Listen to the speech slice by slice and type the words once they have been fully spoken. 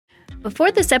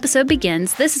Before this episode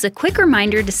begins, this is a quick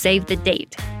reminder to save the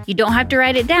date. You don't have to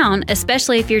write it down,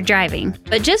 especially if you're driving,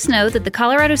 but just know that the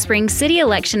Colorado Springs city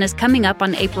election is coming up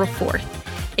on April 4th.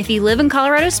 If you live in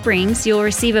Colorado Springs, you'll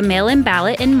receive a mail-in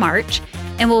ballot in March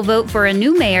and will vote for a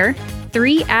new mayor,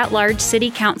 3 at-large city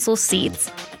council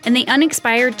seats, and the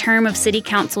unexpired term of City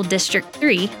Council District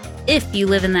 3 if you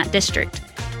live in that district.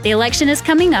 The election is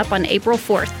coming up on April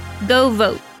 4th. Go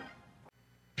vote.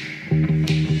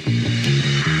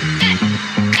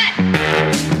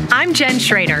 I'm Jen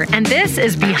Schrader, and this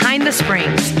is Behind the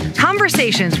Springs,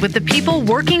 conversations with the people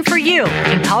working for you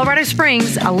in Colorado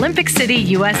Springs, Olympic City,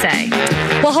 USA.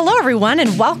 Well, hello, everyone,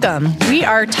 and welcome. We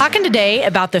are talking today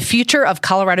about the future of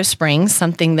Colorado Springs,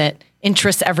 something that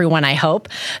interests everyone, I hope.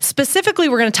 Specifically,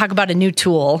 we're going to talk about a new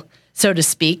tool, so to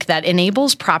speak, that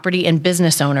enables property and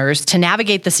business owners to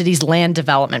navigate the city's land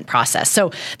development process.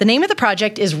 So the name of the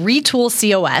project is Retool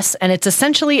COS, and it's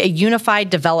essentially a unified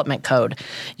development code.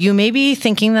 You may be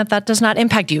thinking that does not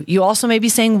impact you. You also may be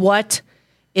saying, what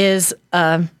is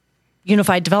a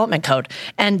unified development code?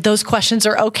 And those questions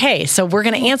are okay. So we're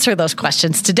going to answer those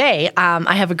questions today.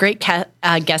 I have a great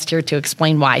guest here to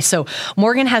explain why. So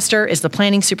Morgan Hester is the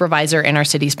planning supervisor in our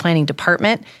city's planning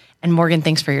department. And Morgan,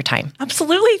 thanks for your time.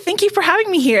 Absolutely. Thank you for having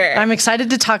me here. I'm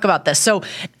excited to talk about this. So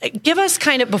give us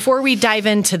kind of, before we dive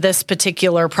into this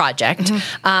particular project,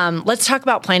 let's talk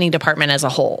about planning department as a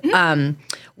whole.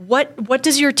 What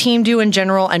does your team do in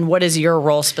general, and what is your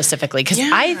role specifically? Because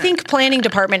I think planning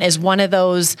department is one of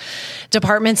those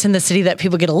departments in the city that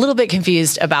people get a little bit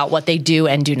confused about what they do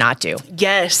and do not do.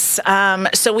 Yes.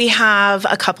 So we have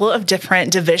a couple of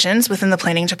different divisions within the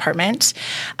planning department.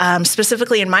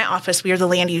 Specifically in my office, we are the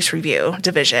land use review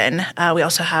division. We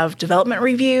also have development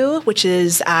review, which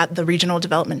is at the Regional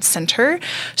Development Center.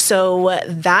 So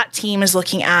that team is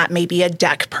looking at maybe a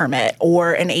deck permit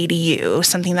or an ADU,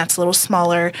 something that's a little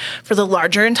smaller for the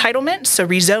larger entitlements. So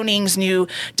rezonings, new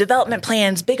development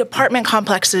plans, big apartment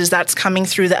complexes, that's coming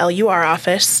through the LUR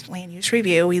office, land use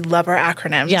review. We love our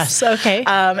acronyms. Yes. Okay.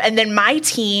 And then my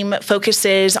team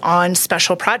focuses on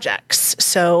special projects.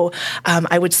 So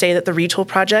I would say that the Retool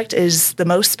project is the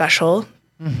most special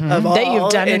of all that you've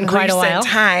done in quite a while.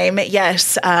 Time.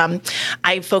 Yes.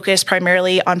 I focus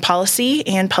primarily on policy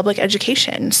and public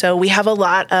education. So we have a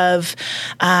lot of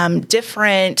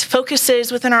different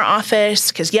focuses within our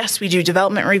office because, yes, we do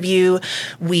development review.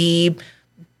 We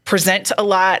present a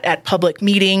lot at public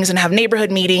meetings and have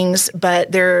neighborhood meetings,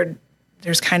 but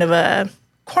there's kind of a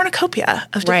cornucopia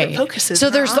of different focuses. So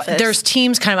there's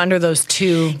teams kind of under those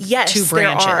two branches. There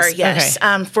are. Yes.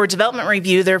 Okay. For development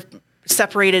review, they're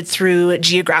separated through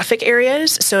geographic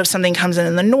areas. So if something comes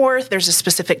in the north, there's a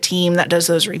specific team that does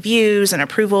those reviews and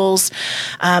approvals.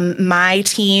 My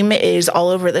team is all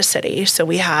over the city. So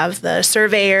we have the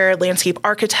surveyor, landscape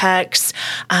architects,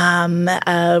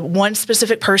 one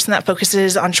specific person that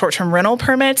focuses on short-term rental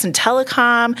permits and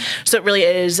telecom. So it really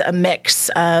is a mix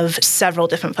of several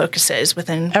different focuses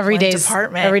within one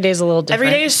department. Every day is a little different.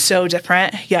 Every day is so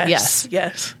different. Yes.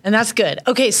 And that's good.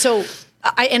 Okay, so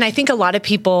I think a lot of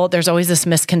people, there's always this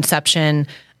misconception,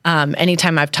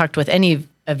 anytime I've talked with any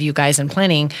of you guys in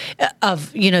planning,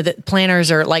 of, that planners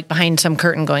are like behind some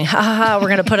curtain going, we're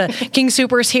going to put a King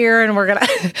Soopers here and we're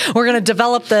going to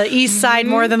develop the east side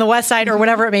more than the west side or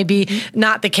whatever it may be.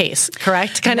 Not the case,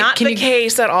 correct? Not the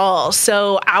case at all.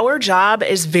 So our job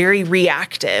is very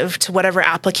reactive to whatever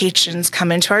applications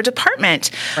come into our department.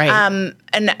 Right.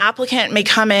 An applicant may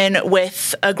come in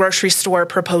with a grocery store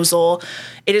proposal.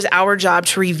 It is our job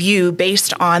to review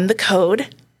based on the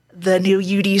code. The new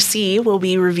UDC will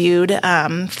be reviewed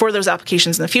for those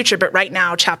applications in the future. But right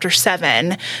now, Chapter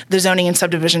 7, the zoning and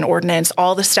subdivision ordinance,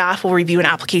 all the staff will review an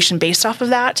application based off of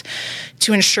that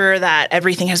to ensure that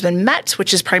everything has been met,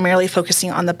 which is primarily focusing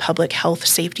on the public health,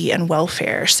 safety, and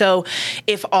welfare. So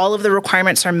if all of the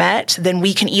requirements are met, then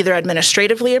we can either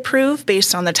administratively approve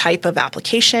based on the type of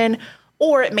application,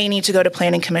 or it may need to go to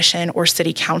Planning Commission or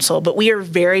City Council. But we are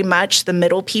very much the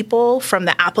middle people from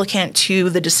the applicant to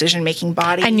the decision-making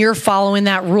body. And you're following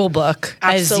that rule book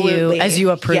as you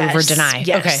approve or deny.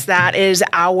 Yes, okay. That is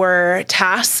our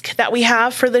task that we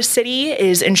have for the city,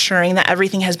 is ensuring that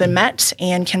everything has been met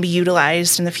and can be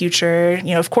utilized in the future.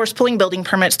 Of course, pulling building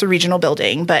permits through regional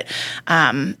building, but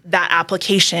that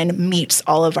application meets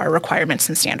all of our requirements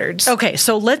and standards. Okay,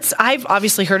 so I've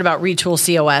obviously heard about Retool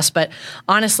COS, but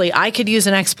honestly, I could use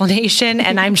an explanation,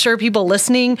 and I'm sure people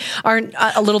listening are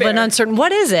a little bit uncertain.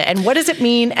 What is it, and what does it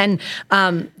mean? And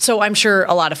so I'm sure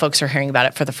a lot of folks are hearing about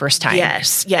it for the first time.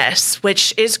 Yes,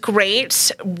 which is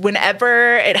great.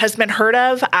 Whenever it has been heard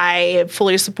of, I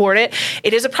fully support it.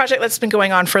 It is a project that's been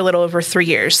going on for a little over 3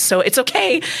 years, so it's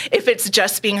okay if it's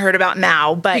just being heard about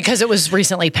now. But because it was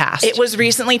recently passed. It was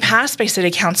recently passed by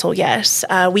City Council, yes.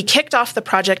 We kicked off the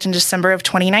project in December of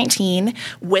 2019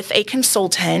 with a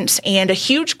consultant, and a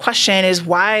huge question is,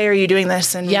 why are you doing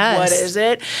this, and what is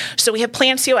it? So we have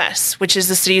Plan COS, which is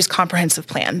the city's comprehensive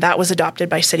plan. That was adopted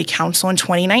by City Council in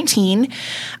 2019.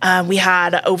 We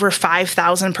had over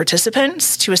 5,000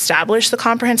 participants to establish the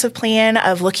comprehensive plan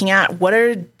of looking at what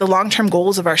are the long-term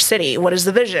goals of our city, what is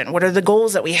the vision, what are the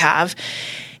goals that we have.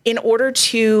 In order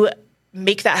to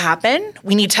make that happen,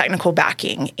 we need technical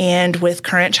backing. And with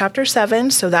current Chapter 7,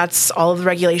 so that's all of the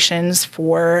regulations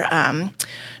for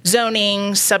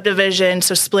zoning, subdivision,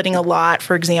 so splitting a lot,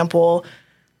 for example,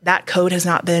 that code has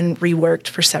not been reworked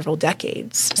for several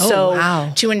decades.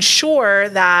 To ensure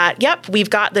that, we've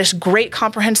got this great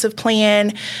comprehensive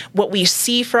plan, what we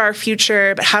see for our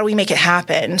future, but how do we make it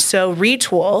happen? So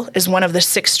retool is one of the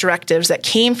 6 directives that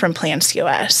came from Plan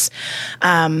COS.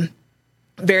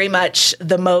 Very much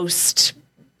the most,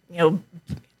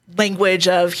 language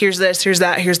of here's this, here's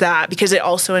that, because it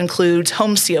also includes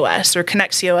Home COS or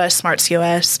Connect COS, Smart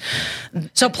COS.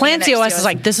 So Plan COS is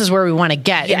like, this is where we want to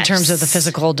get in terms of the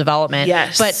physical development.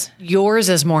 Yes. But yours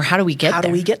is more, how do we get there? How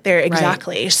do we get there?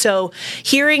 Exactly. Right. So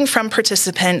hearing from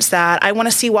participants that I want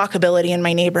to see walkability in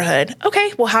my neighborhood.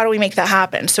 Okay, well, how do we make that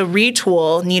happen? So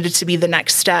retool needed to be the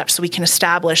next step so we can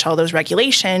establish all those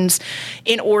regulations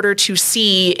in order to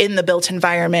see in the built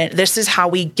environment, this is how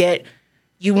we get.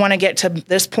 You want to get to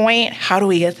this point. How do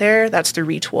we get there? That's through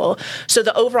retool. So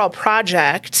the overall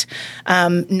project,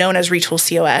 known as Retool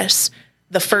COS,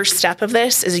 the first step of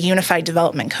this is a Unified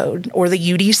Development Code, or the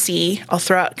UDC. I'll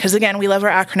throw out, because again, we love our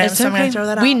acronyms, so I'm going to throw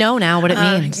that out. We know now what it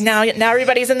means. Now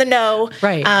everybody's in the know.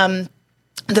 Right.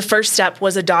 The first step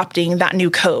was adopting that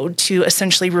new code to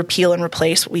essentially repeal and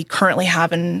replace what we currently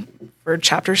have for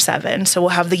Chapter 7. So we'll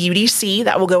have the UDC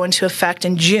that will go into effect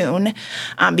in June,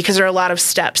 because there are a lot of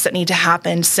steps that need to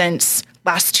happen since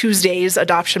last Tuesday's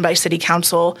adoption by City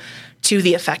Council to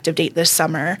the effective date this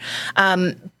summer.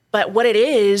 But what it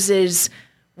is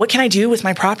what can I do with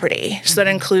my property? So that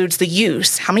includes the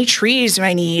use. How many trees do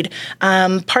I need?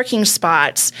 Parking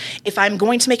spots. If I'm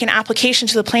going to make an application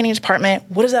to the planning department,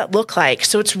 what does that look like?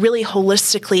 So it's really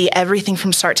holistically everything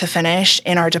from start to finish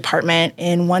in our department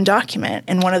in one document.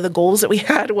 And one of the goals that we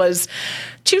had was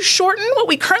to shorten what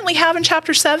we currently have in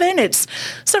Chapter 7. It's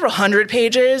several hundred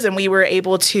pages, and we were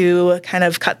able to kind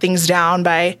of cut things down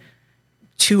by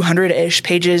 200-ish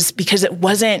pages because it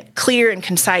wasn't clear and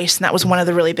concise, and that was one of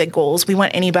the really big goals. We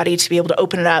want anybody to be able to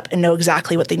open it up and know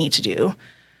exactly what they need to do.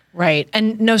 Right.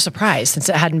 And no surprise, since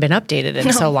it hadn't been updated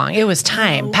in so long. It was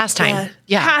past time.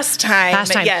 Yeah. Past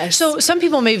time. Yes. So some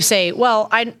people may say, well,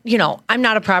 I'm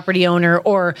not a property owner,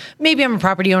 or maybe I'm a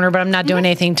property owner, but I'm not doing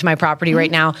anything to my property right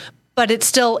now, but it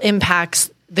still impacts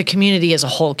the community as a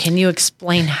whole. Can you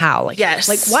explain how? Yes.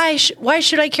 Like, why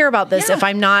should I care about this if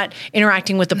I'm not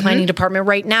interacting with the planning department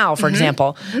right now, for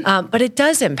example? But it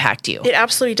does impact you. It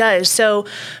absolutely does. So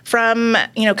from,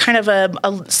 kind of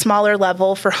a smaller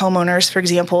level for homeowners, for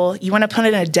example, you want to put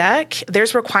in a deck,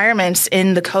 there's requirements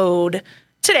in the code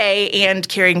today and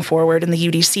carrying forward in the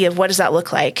UDC of what does that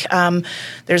look like.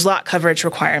 There's lot coverage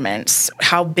requirements.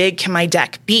 How big can my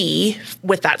deck be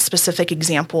with that specific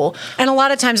example? And a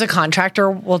lot of times a contractor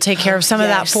will take care of some of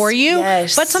that for you,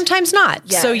 but sometimes not.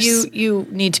 Yes. So you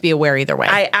need to be aware either way.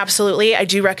 I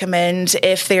do recommend,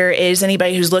 if there is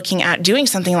anybody who's looking at doing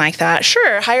something like that,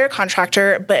 sure, hire a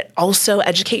contractor, but also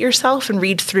educate yourself and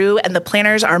read through, and the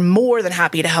planners are more than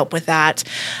happy to help with that.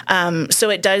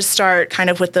 So it does start kind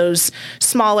of with those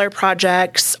smaller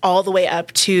projects all the way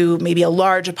up to maybe a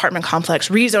large apartment complex,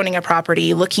 rezoning a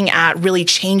property, looking at really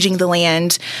changing the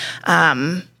land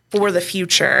for the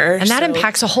future. And that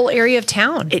impacts a whole area of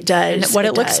town. It does. And what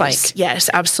it looks like. Yes,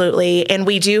 absolutely. And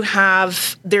we do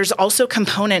there's also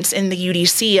components in the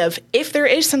UDC of, if there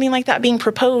is something like that being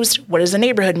proposed, what does a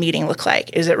neighborhood meeting look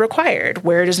like? Is it required?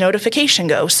 Where does notification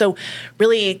go? So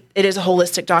really, it is a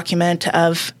holistic document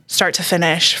of start to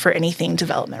finish for anything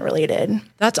development related.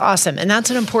 That's awesome. And that's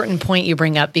an important point you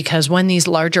bring up, because when these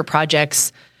larger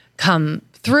projects come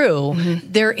through,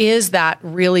 there is that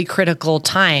really critical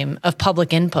time of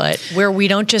public input where we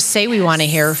don't just say we want to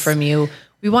hear from you.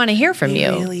 We want to hear from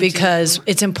you, really, because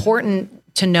it's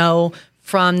important to know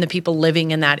from the people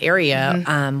living in that area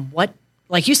what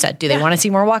like you said, do they want to see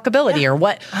more walkability or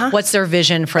what's their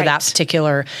vision for that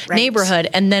particular neighborhood?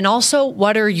 And then also,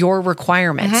 what are your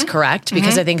requirements, correct?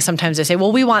 Because I think sometimes they say,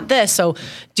 well, we want this, so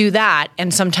do that.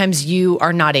 And sometimes you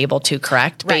are not able to,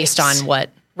 correct? Based on what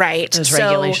those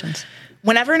regulations. So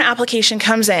whenever an application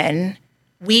comes in,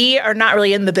 we are not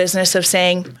really in the business of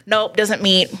saying, nope, doesn't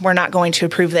meet, we're not going to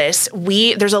approve this.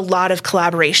 There's a lot of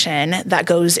collaboration that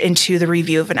goes into the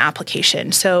review of an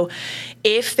application. So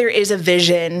if there is a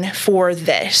vision for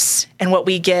this and what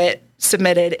we get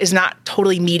submitted is not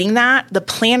totally meeting that, the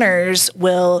planners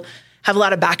will have a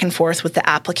lot of back and forth with the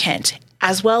applicant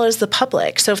as well as the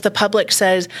public. So if the public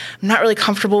says, I'm not really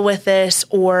comfortable with this,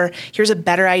 or here's a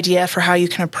better idea for how you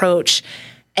can approach,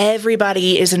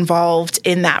 everybody is involved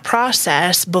in that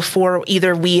process before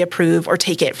either we approve or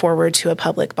take it forward to a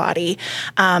public body.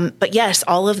 But yes,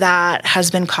 all of that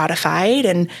has been codified,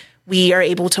 and we are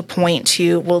able to point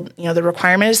to, well, the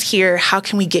requirement is here. How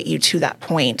can we get you to that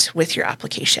point with your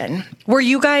application? Were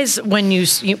you guys, when you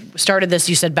started this,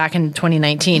 you said back in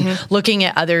 2019, looking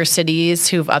at other cities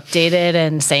who've updated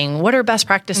and saying, what are best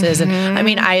practices? And I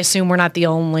mean, I assume we're not the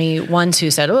only ones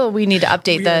who said, oh, we need to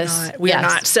update this. We are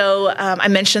not. So I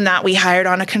mentioned that we hired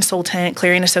on a consultant,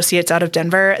 Cleary & Associates out of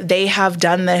Denver. They have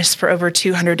done this for over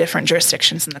 200 different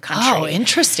jurisdictions in the country. Oh,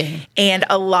 interesting. And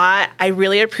I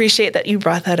really appreciate that you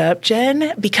brought that up,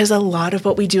 Jen, because a lot of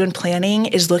what we do in planning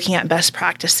is looking at best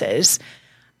practices.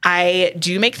 I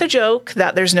do make the joke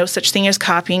that there's no such thing as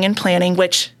copying in planning,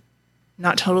 which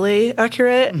not totally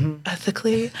accurate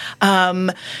ethically.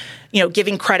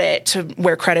 Giving credit to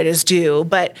where credit is due,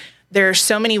 but there are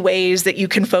so many ways that you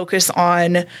can focus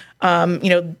on,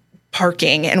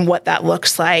 parking and what that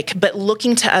looks like, but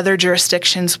looking to other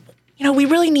jurisdictions. We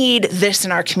really need this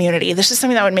in our community. This is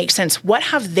something that would make sense. What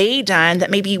have they done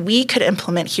that maybe we could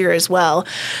implement here as well?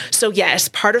 So yes,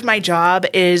 part of my job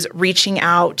is reaching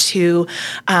out to,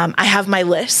 I have my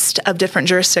list of different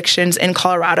jurisdictions in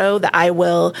Colorado that I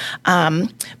will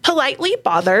politely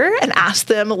bother and ask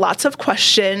them lots of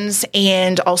questions,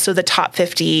 and also the top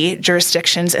 50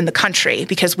 jurisdictions in the country,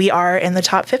 because we are in the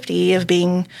top 50 of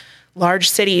being large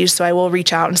cities. So I will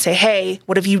reach out and say, hey,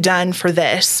 what have you done for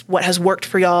this? What has worked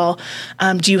for y'all?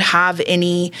 Do you have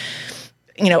any,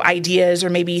 ideas or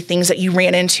maybe things that you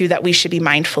ran into that we should be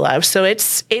mindful of? So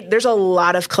there's a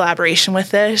lot of collaboration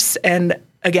with this. And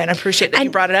again, I appreciate that you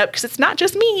brought it up, because it's not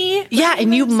just me. Yeah.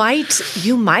 And you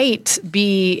might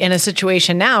be in a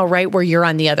situation now, right, where you're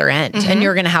on the other end and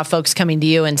you're going to have folks coming to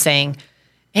you and saying,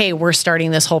 hey, we're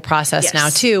starting this whole process now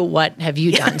too. What have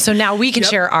you done? So now we can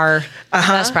share our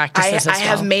best practices as well. I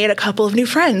have made a couple of new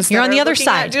friends. You're on the other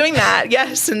side doing that.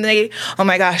 Yes. And they, oh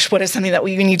my gosh, what is something that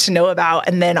we need to know about?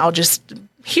 And then I'll just,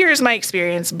 here's my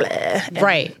experience. Blah,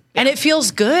 right. And it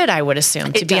feels good, I would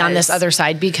assume, to be on this other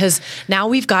side, because now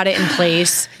we've got it in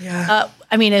place.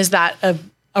 Is that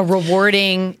a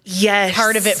rewarding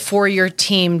part of it for your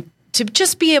team to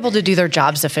just be able to do their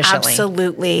jobs efficiently?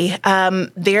 Absolutely.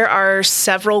 There are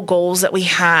several goals that we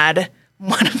had,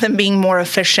 one of them being more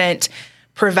efficient,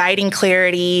 providing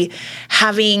clarity,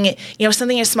 having,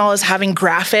 something as small as having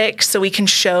graphics so we can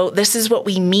show this is what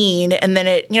we mean. And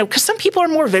then because some people are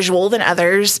more visual than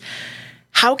others,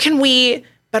 how can we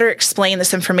better explain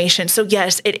this information? So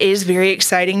yes, it is very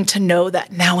exciting to know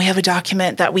that now we have a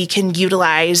document that we can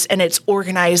utilize, and it's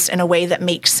organized in a way that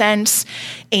makes sense.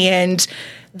 And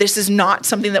this is not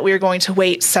something that we are going to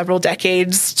wait several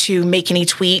decades to make any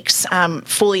tweaks.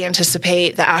 Fully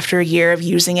anticipate that after a year of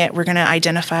using it, we're going to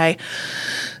identify,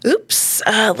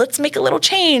 let's make a little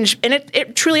change. And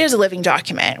it truly is a living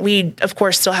document. We, of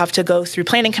course, still have to go through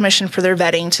Planning Commission for their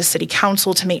vetting, to City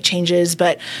Council to make changes,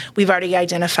 but we've already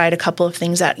identified a couple of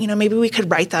things that, maybe we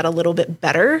could write that a little bit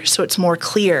better so it's more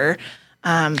clear.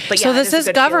 So this is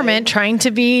government trying to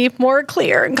be more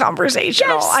clear and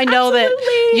conversational. Yes, I know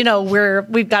absolutely. that,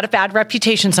 we've got a bad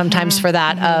reputation sometimes for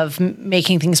that, of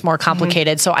making things more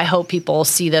complicated. So I hope people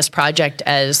see this project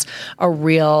as a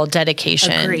real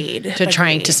dedication to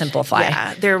trying to simplify.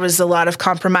 Yeah, there was a lot of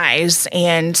compromise,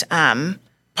 and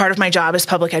part of my job is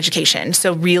public education.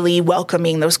 So really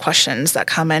welcoming those questions that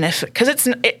come in, because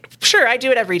sure, I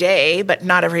do it every day, but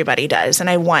not everybody does. And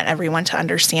I want everyone to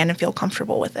understand and feel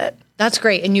comfortable with it. That's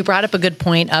great. And you brought up a good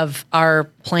point of our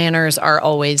planners are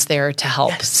always there to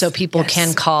help. Yes. So people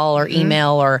can call or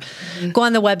email or go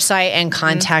on the website and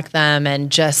contact them. And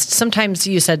just sometimes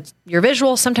you said you're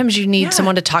visual. Sometimes you need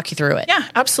someone to talk you through it. Yeah,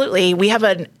 absolutely. We have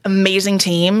an amazing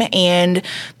team, and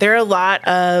there are a lot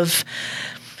of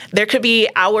there could be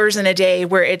hours in a day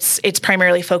where it's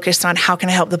primarily focused on how can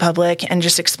I help the public and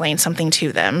just explain something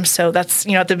to them. So that's,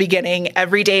 at the beginning,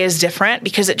 every day is different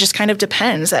because it just kind of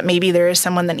depends that maybe there is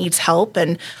someone that needs help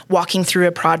and walking through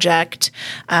a project.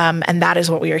 And that is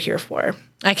what we are here for.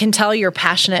 I can tell you're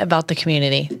passionate about the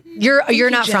community. You're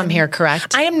not from here,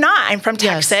 correct? I am not. I'm from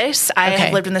Texas. Yes. I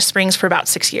have lived in the Springs for about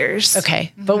 6 years.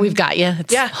 Okay. But we've got you.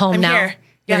 It's home I'm now. Here.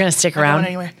 You're going to stick around? I'm not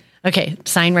going anywhere. Okay.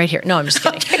 Sign right here. No, I'm just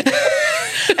kidding.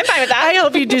 I'm fine with that. I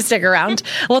hope you do stick around.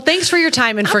 Well, thanks for your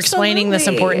time and for explaining this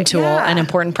important tool and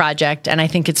important project. And I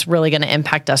think it's really going to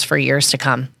impact us for years to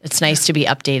come. It's nice to be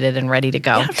updated and ready to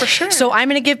go. Yeah, for sure. So I'm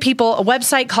going to give people a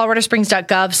website,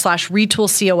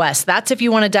 coloradosprings.gov/retoolcos. That's if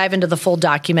you want to dive into the full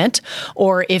document,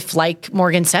 or if, like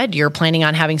Morgan said, you're planning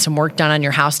on having some work done on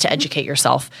your house to educate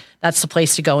yourself. That's the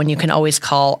place to go, and you can always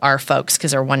call our folks because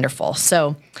they're wonderful.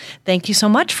 So thank you so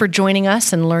much for joining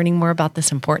us and learning more about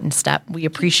this important step. We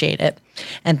appreciate it.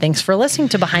 And thanks for listening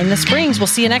to Behind the Springs. We'll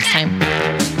see you next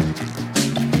time.